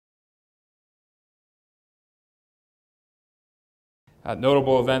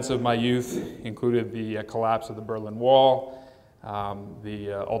Notable events of my youth included the collapse of the Berlin Wall,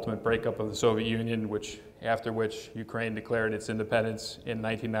 the ultimate breakup of the Soviet Union, after which Ukraine declared its independence in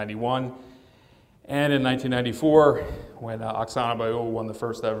 1991, and in 1994, when Oksana Bayul won the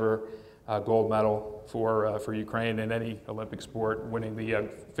first ever gold medal for Ukraine in any Olympic sport, winning the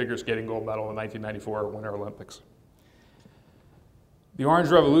figure skating gold medal in 1994 Winter Olympics. The Orange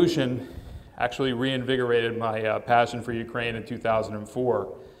Revolution actually reinvigorated my passion for Ukraine in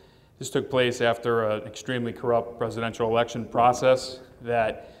 2004. This took place after an extremely corrupt presidential election process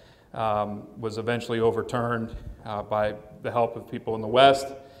that was eventually overturned by the help of people in the West.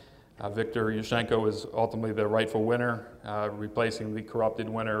 Viktor Yushchenko was ultimately the rightful winner, replacing the corrupted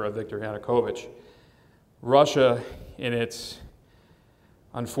winner of Viktor Yanukovych. Russia, in its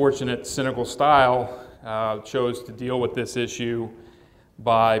unfortunate, cynical style, chose to deal with this issue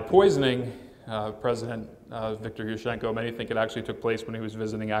by poisoning President Viktor Yushchenko. Many think it actually took place when he was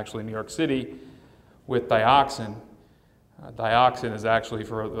visiting New York City with dioxin. Dioxin is actually,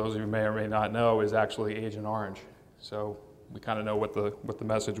 for those of you who may or may not know, is actually Agent Orange. So we kind of know what the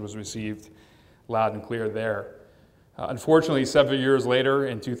message was received loud and clear there. Unfortunately, 7 years later,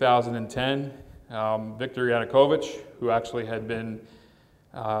 in 2010, Viktor Yanukovych, who actually had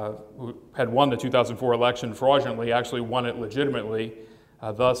won the 2004 election fraudulently, actually won it legitimately,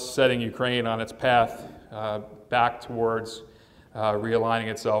 thus setting Ukraine on its path back towards realigning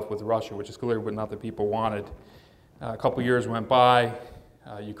itself with Russia, which is clearly what not the people wanted. A couple years went by.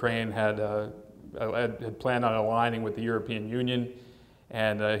 Ukraine had planned on aligning with the European Union,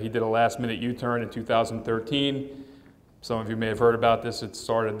 and he did a last-minute U-turn in 2013. Some of you may have heard about this. It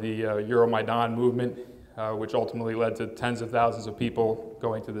started the Euromaidan movement, which ultimately led to tens of thousands of people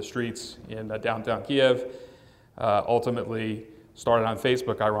going to the streets in downtown Kiev. Ultimately started on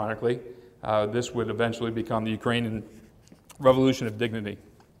Facebook, ironically. This would eventually become the Ukrainian Revolution of Dignity.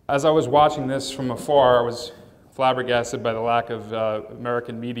 As I was watching this from afar, I was flabbergasted by the lack of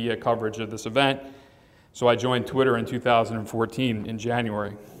American media coverage of this event, so I joined Twitter in 2014 in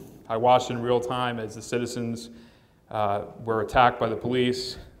January. I watched in real time as the citizens were attacked by the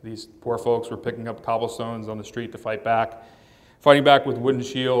police. These poor folks were picking up cobblestones on the street to fighting back with wooden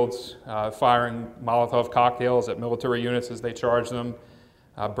shields, firing Molotov cocktails at military units as they charged them,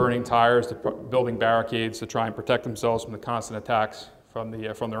 burning tires, building barricades to try and protect themselves from the constant attacks from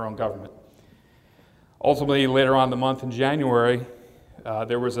their own government. Ultimately, later on in the month in January,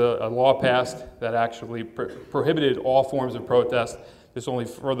 there was a law passed that actually prohibited all forms of protest. This only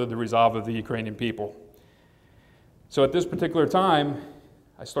furthered the resolve of the Ukrainian people. So at this particular time,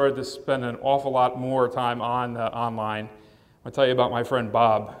 I started to spend an awful lot more time online. I'll tell you about my friend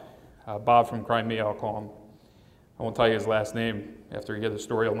Bob. Bob from Crimea, I'll call him. I won't tell you his last name. After you hear the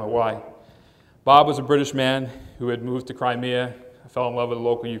story, you'll know why. Bob was a British man who had moved to Crimea, fell in love with a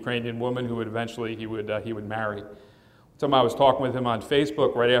local Ukrainian woman who eventually he would marry. One time I was talking with him on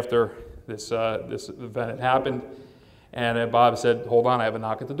Facebook right after this event had happened, and Bob said, "Hold on, I have a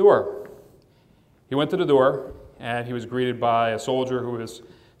knock at the door." He went to the door, and he was greeted by a soldier who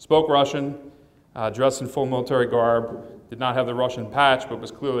spoke Russian, dressed in full military garb, did not have the Russian patch, but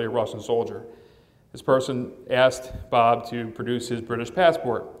was clearly a Russian soldier. This person asked Bob to produce his British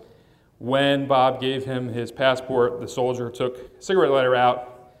passport. When Bob gave him his passport, the soldier took a cigarette lighter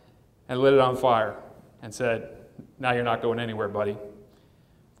out and lit it on fire and said, "Now you're not going anywhere, buddy."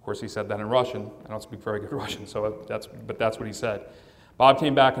 Of course, he said that in Russian. I don't speak very good Russian, but that's what he said. Bob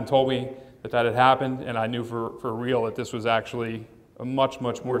came back and told me that had happened, and I knew for real that this was actually a much,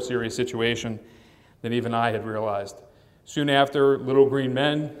 much more serious situation than even I had realized. Soon after, little green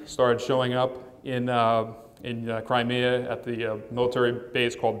men started showing up in Crimea at the military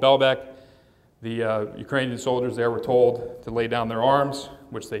base called Belbek. The Ukrainian soldiers there were told to lay down their arms,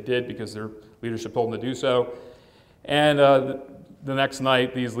 which they did because their leadership told them to do so. And the next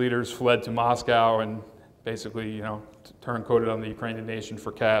night, these leaders fled to Moscow and basically, turncoated on the Ukrainian nation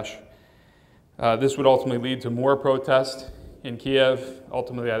for cash. This would ultimately lead to more protests in Kiev,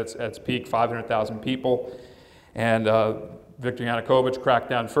 ultimately at its peak, 500,000 people. And Viktor Yanukovych cracked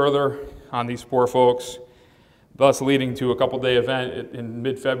down further on these poor folks, thus leading to a couple-day event in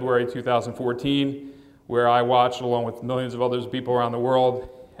mid-February 2014, where I watched, along with millions of other people around the world,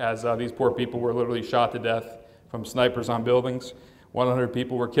 as these poor people were literally shot to death from snipers on buildings. 100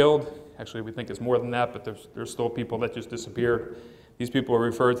 people were killed. Actually, we think it's more than that, but there's still people that just disappeared. These people are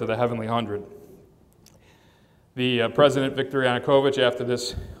referred to the Heavenly 100. The President Viktor Yanukovych, after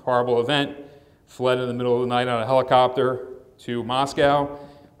this horrible event, fled in the middle of the night on a helicopter to Moscow,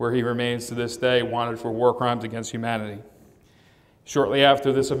 where he remains to this day wanted for war crimes against humanity. Shortly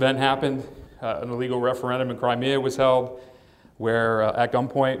after this event happened, an illegal referendum in Crimea was held. where at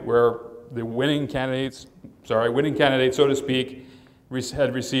gunpoint, where the winning candidate, so to speak,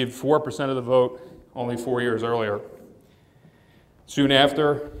 had received 4% of the vote only 4 years earlier. Soon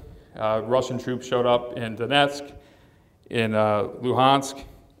after, Russian troops showed up in Donetsk, in Luhansk,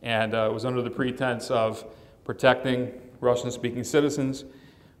 and it was under the pretense of protecting Russian-speaking citizens,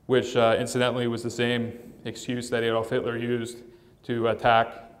 which incidentally was the same excuse that Adolf Hitler used to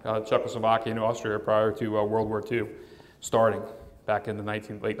attack Czechoslovakia and Austria prior to World War II starting back in the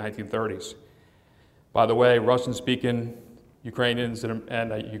late 1930s. By the way, Russian-speaking Ukrainians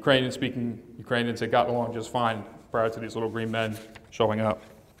and Ukrainian-speaking Ukrainians had gotten along just fine prior to these little green men showing up.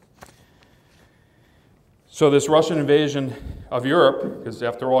 So this Russian invasion of Europe, because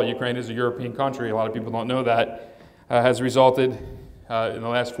after all, Ukraine is a European country, a lot of people don't know that, has resulted in the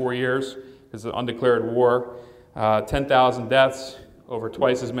last 4 years, it's an undeclared war, 10,000 deaths, over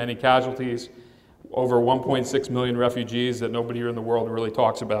twice as many casualties, over 1.6 million refugees that nobody here in the world really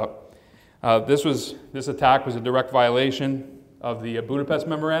talks about. This attack was a direct violation of the Budapest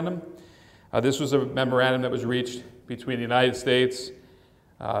Memorandum. This was a memorandum that was reached between the United States,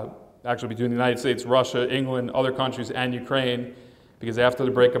 between the United States, Russia, England, other countries, and Ukraine, because after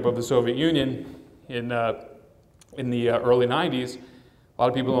the breakup of the Soviet Union in the early 90s, a lot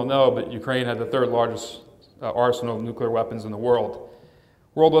of people don't know, but Ukraine had the third largest arsenal of nuclear weapons in the world.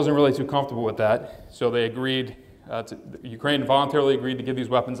 The world wasn't really too comfortable with that, so they agreed, Ukraine voluntarily agreed to give these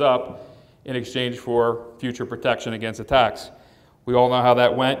weapons up in exchange for future protection against attacks. We all know how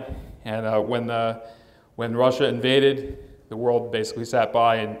that went, and when Russia invaded, the world basically sat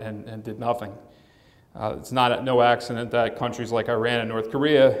by and did nothing. It's no accident that countries like Iran and North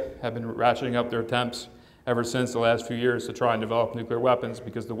Korea have been ratcheting up their attempts ever since the last few years to try and develop nuclear weapons,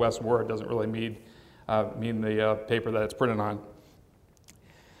 because the West word doesn't really mean the paper that it's printed on.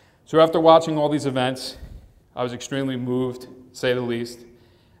 So after watching all these events, I was extremely moved, to say the least,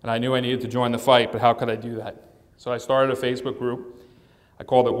 and I knew I needed to join the fight, but how could I do that? So I started a Facebook group. I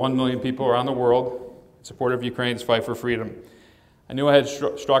called it 1 million people around the world in support of Ukraine's fight for freedom. I knew I had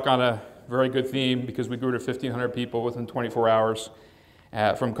struck on a very good theme because we grew to 1,500 people within 24 hours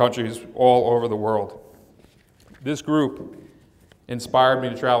from countries all over the world. This group inspired me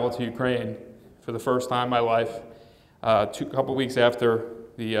to travel to Ukraine for the first time in my life, a couple weeks after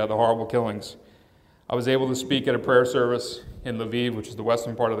the horrible killings. I was able to speak at a prayer service in Lviv, which is the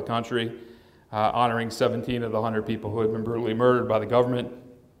western part of the country, honoring 17 of the 100 people who had been brutally murdered by the government.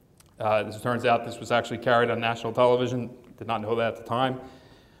 As it turns out, this was actually carried on national television. Did not know that at the time.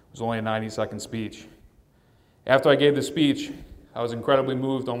 It was only a 90-second speech. After I gave the speech, I was incredibly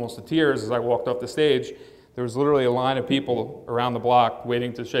moved, almost to tears, as I walked off the stage. There was literally a line of people around the block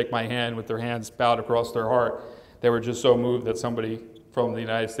waiting to shake my hand with their hands bowed across their heart. They were just so moved that somebody from the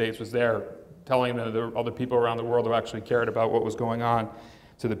United States was there, telling them that there were other people around the world who actually cared about what was going on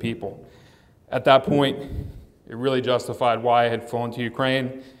to the people. At that point, it really justified why I had flown to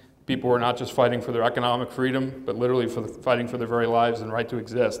Ukraine. People were not just fighting for their economic freedom, but literally fighting for their very lives and right to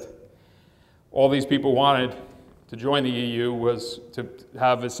exist. All these people wanted to join the EU was to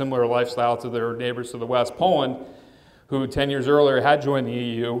have a similar lifestyle to their neighbors to the west, Poland, who 10 years earlier had joined the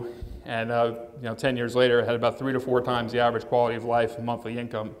EU, and 10 years later had about 3 to 4 times the average quality of life and monthly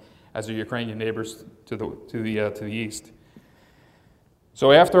income as their Ukrainian neighbors to the east.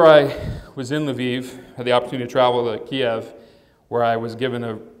 So after I was in Lviv, I had the opportunity to travel to Kiev, where I was given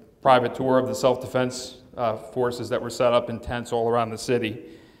a private tour of the self-defense forces that were set up in tents all around the city.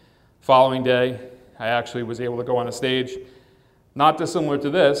 Following day, I actually was able to go on a stage, not dissimilar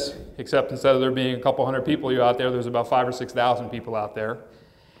to this, except instead of there being a couple hundred people out there, there's about 5,000 or 6,000 people out there.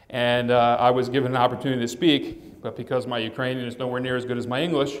 And I was given an opportunity to speak, but because my Ukrainian is nowhere near as good as my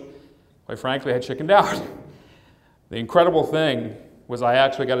English, quite frankly, I chickened out. The incredible thing was I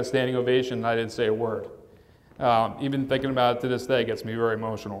actually got a standing ovation and I didn't say a word. Even thinking about it to this day gets me very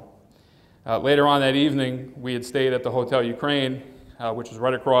emotional. Later on that evening, we had stayed at the Hotel Ukraine, which was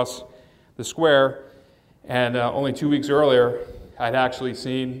right across the square, and only 2 weeks earlier, I'd actually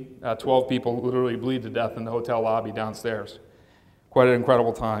seen 12 people literally bleed to death in the hotel lobby downstairs. Quite an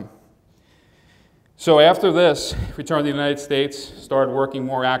incredible time. So after this, returned to the United States, started working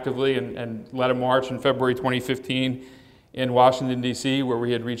more actively and led a march in February 2015 in Washington, D.C., where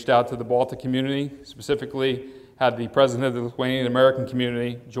we had reached out to the Baltic community, specifically had the president of the Lithuanian American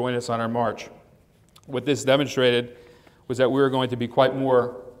community join us on our march. What this demonstrated was that we were going to be quite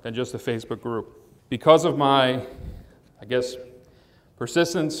more than just a Facebook group. Because of my,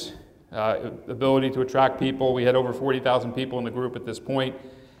 persistence, ability to attract people, we had over 40,000 people in the group at this point.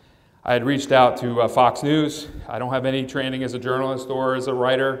 I had reached out to Fox News. I don't have any training as a journalist or as a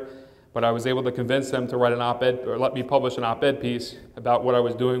writer, but I was able to convince them to write an op-ed, or let me publish an op-ed piece about what I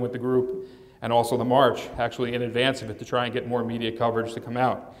was doing with the group and also the march, actually in advance of it, to try and get more media coverage to come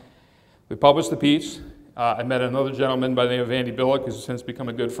out. We published the piece. I met another gentleman by the name of Andy Billick, who's since become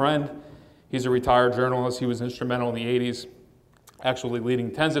a good friend. He's a retired journalist. He was instrumental in the 80s, actually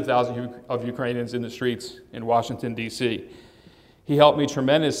leading tens of thousands of Ukrainians in the streets in Washington, D.C. He helped me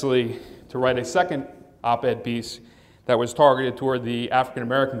tremendously to write a second op-ed piece that was targeted toward the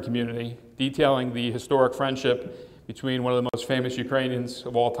African-American community, detailing the historic friendship between one of the most famous Ukrainians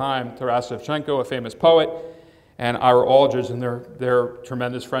of all time, Taras Shevchenko, a famous poet, and Ira Aldridge, and their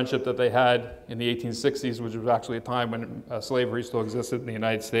tremendous friendship that they had in the 1860s, which was actually a time when slavery still existed in the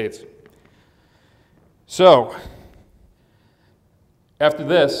United States. So, after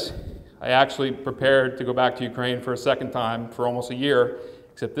this, I actually prepared to go back to Ukraine for a second time for almost a year,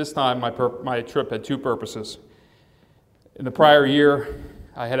 except this time my trip had two purposes. In the prior year,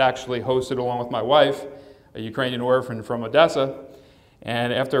 I had actually hosted, along with my wife, a Ukrainian orphan from Odessa,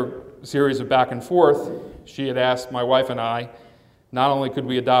 and after a series of back and forth, she had asked my wife and I, not only could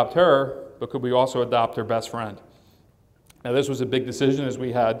we adopt her, but could we also adopt her best friend. Now this was a big decision, as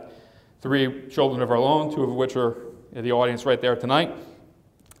we had 3 children of our own, 2 of which are in the audience right there tonight.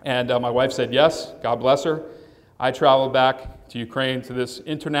 And my wife said yes, God bless her. I traveled back to Ukraine to this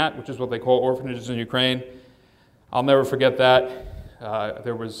internat, which is what they call orphanages in Ukraine. I'll never forget that.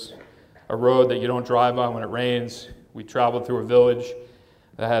 There was a road that you don't drive on when it rains. We traveled through a village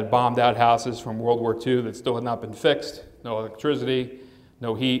that had bombed out houses from World War II that still had not been fixed. No electricity,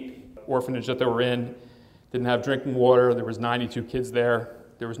 no heat. Orphanage that they were in didn't have drinking water. There was 92 kids there.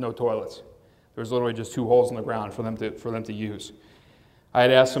 There was no toilets. There was literally just 2 holes in the ground for them to use. I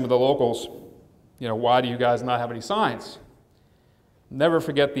had asked some of the locals, you know, why do you guys not have any signs? Never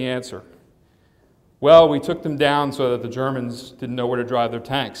forget the answer. Well, we took them down so that the Germans didn't know where to drive their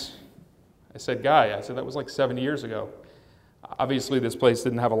tanks. I said, that was like 7 years ago. Obviously, this place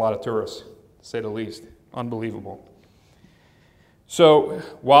didn't have a lot of tourists, to say the least. Unbelievable. So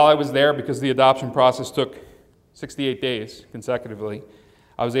while I was there, because the adoption process took 68 days consecutively,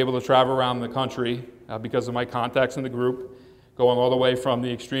 I was able to travel around the country because of my contacts in the group, going all the way from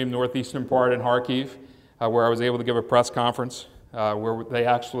the extreme northeastern part in Kharkiv, where I was able to give a press conference, where they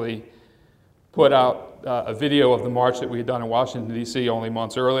actually put out a video of the march that we had done in Washington, D.C. only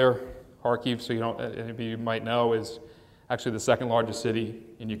months earlier. Kharkiv, so any of you might know, is actually the 2nd largest city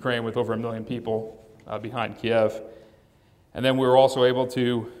in Ukraine with over 1 million people behind Kiev. And then we were also able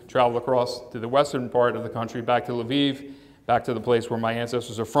to travel across to the western part of the country, back to Lviv, back to the place where my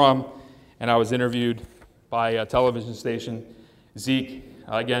ancestors are from, and I was interviewed by a television station, Zeke,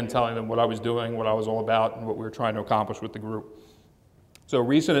 again telling them what I was doing, what I was all about, and what we were trying to accomplish with the group. So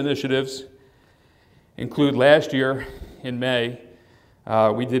recent initiatives include last year in May,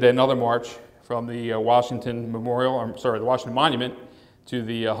 we did another march from the Washington Monument to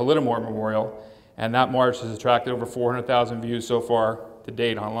the Holodomor Memorial, and that march has attracted over 400,000 views so far to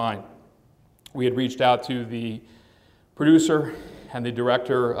date online. We had reached out to the producer and the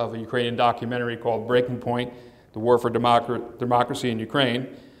director of a Ukrainian documentary called Breaking Point, The War for Democracy in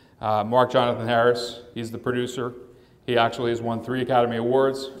Ukraine, Mark Jonathan Harris. He's the producer. He actually has won 3 Academy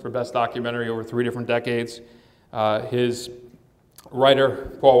Awards for Best Documentary over 3 different decades. His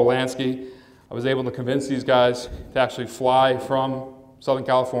writer, Paul Wolanski, I was able to convince these guys to actually fly from Southern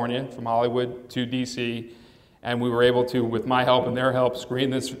California, from Hollywood to DC, and we were able to, with my help and their help, screen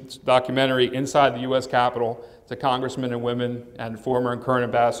this documentary inside the U.S. Capitol to congressmen and women and former and current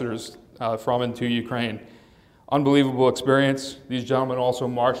ambassadors from and to Ukraine. Unbelievable experience. These gentlemen also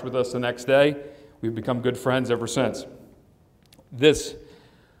marched with us the next day. We've become good friends ever since. This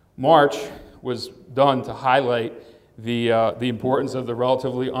march was done to highlight the importance of the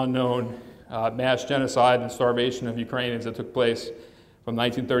relatively unknown mass genocide and starvation of Ukrainians that took place from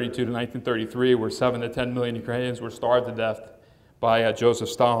 1932 to 1933, where 7 to 10 million Ukrainians were starved to death by Joseph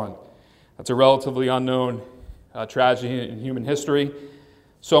Stalin. That's a relatively unknown tragedy in human history,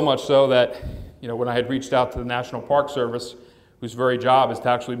 so much so that, you know, when I had reached out to the National Park Service, whose very job is to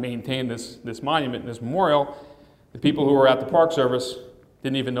actually maintain this monument, this memorial, the people who were at the Park Service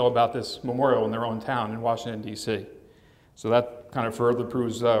didn't even know about this memorial in their own town in Washington, D.C. So that kind of further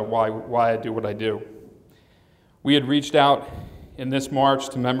proves why I do what I do. We had reached out in this march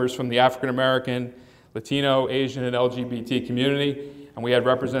to members from the African American, Latino, Asian, and LGBT community, and we had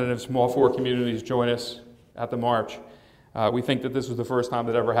representatives from all 4 communities join us at the march. We think that this was the first time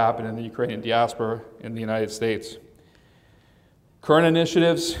that ever happened in the Ukrainian diaspora in the United States. Current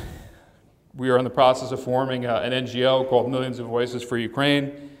initiatives, we are in the process of forming an NGO called Millions of Voices for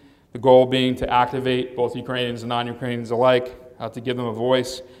Ukraine, the goal being to activate both Ukrainians and non-Ukrainians alike, to give them a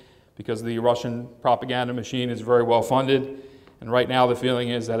voice, because the Russian propaganda machine is very well funded. And right now the feeling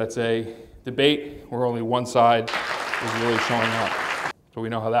is that it's a debate where only one side is really showing up. So we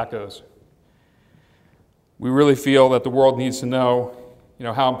know how that goes. We really feel that the world needs to know,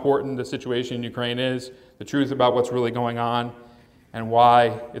 how important the situation in Ukraine is, the truth about what's really going on, and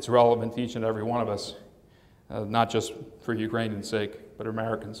why it's relevant to each and every one of us, not just for Ukrainians' sake, but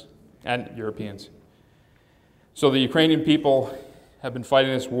Americans and Europeans. So the Ukrainian people have been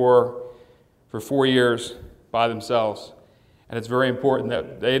fighting this war for 4 years by themselves. And it's very important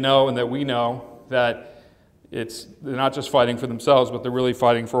that they know and that we know that they're not just fighting for themselves, but they're really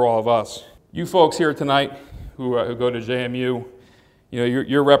fighting for all of us. You folks here tonight who go to JMU,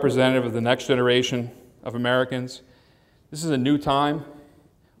 you're representative of the next generation of Americans. This is a new time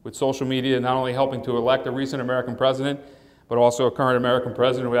with social media not only helping to elect a recent American president, but also a current American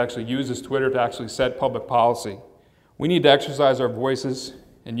president who actually uses Twitter to actually set public policy. We need to exercise our voices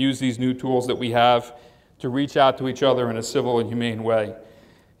and use these new tools that we have to reach out to each other in a civil and humane way.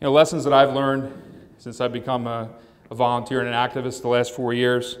 Lessons that I've learned since I've become a volunteer and an activist the last 4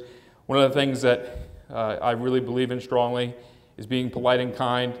 years, one of the things that I really believe in strongly is being polite and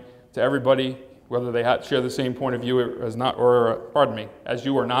kind to everybody, whether they share the same point of view as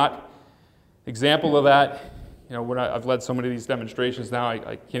you or not. Example of that, when I've led so many of these demonstrations now,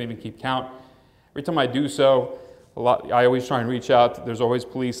 I can't even keep count. Every time I do so, I always try and reach out. There's always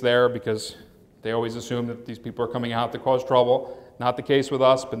police there because they always assume that these people are coming out to cause trouble. Not the case with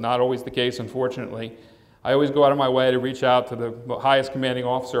us, but not always the case, unfortunately. I always go out of my way to reach out to the highest commanding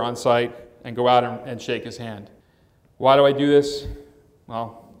officer on site and go out and shake his hand. Why do I do this?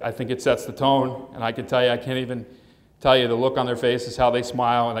 Well, I think it sets the tone, and I can tell you, I can't even tell you the look on their faces, how they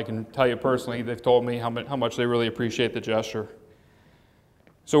smile, and I can tell you personally, they've told me how much they really appreciate the gesture.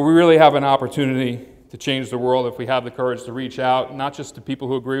 So we really have an opportunity to change the world if we have the courage to reach out, not just to people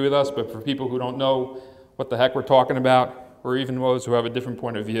who agree with us, but for people who don't know what the heck we're talking about, or even those who have a different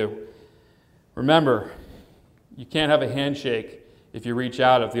point of view. Remember, you can't have a handshake if you reach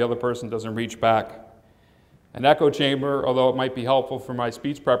out if the other person doesn't reach back. An echo chamber, although it might be helpful for my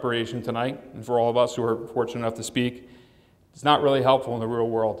speech preparation tonight, and for all of us who are fortunate enough to speak, it's not really helpful in the real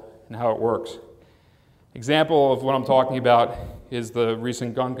world and how it works. Example of what I'm talking about is the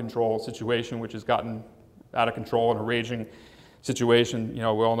recent gun control situation, which has gotten out of control and a raging situation. We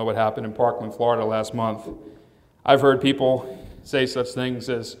all know what happened in Parkland, Florida last month. I've heard people say such things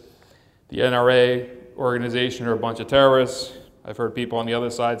as the NRA organization are a bunch of terrorists. I've heard people on the other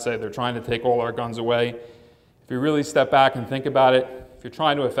side say they're trying to take all our guns away. If you really step back and think about it, if you're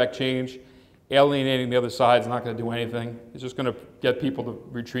trying to affect change, alienating the other side is not going to do anything. It's just going to get people to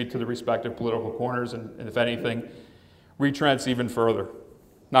retreat to the respective political corners and if anything, retrench even further.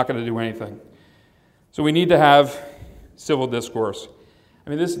 Not going to do anything. So we need to have civil discourse. I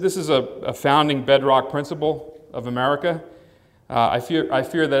mean, this is a founding bedrock principle of America. I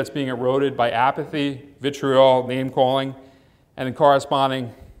fear that it's being eroded by apathy, vitriol, name-calling, and a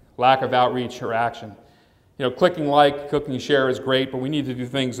corresponding lack of outreach or action. Clicking like, clicking share is great, but we need to do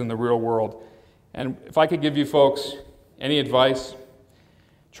things in the real world. And if I could give you folks any advice,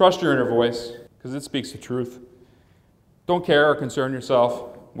 trust your inner voice, because it speaks the truth. Don't care or concern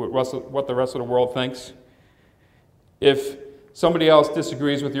yourself with what the rest of the world thinks. If somebody else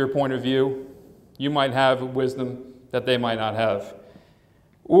disagrees with your point of view, you might have wisdom that they might not have.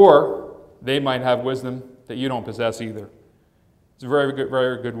 Or they might have wisdom that you don't possess either. It's very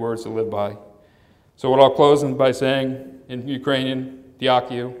good words to live by. So what I'll close by saying in Ukrainian,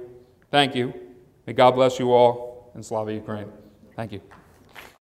 Дякую, thank you. May God bless you all, and Slava Ukraine. Thank you.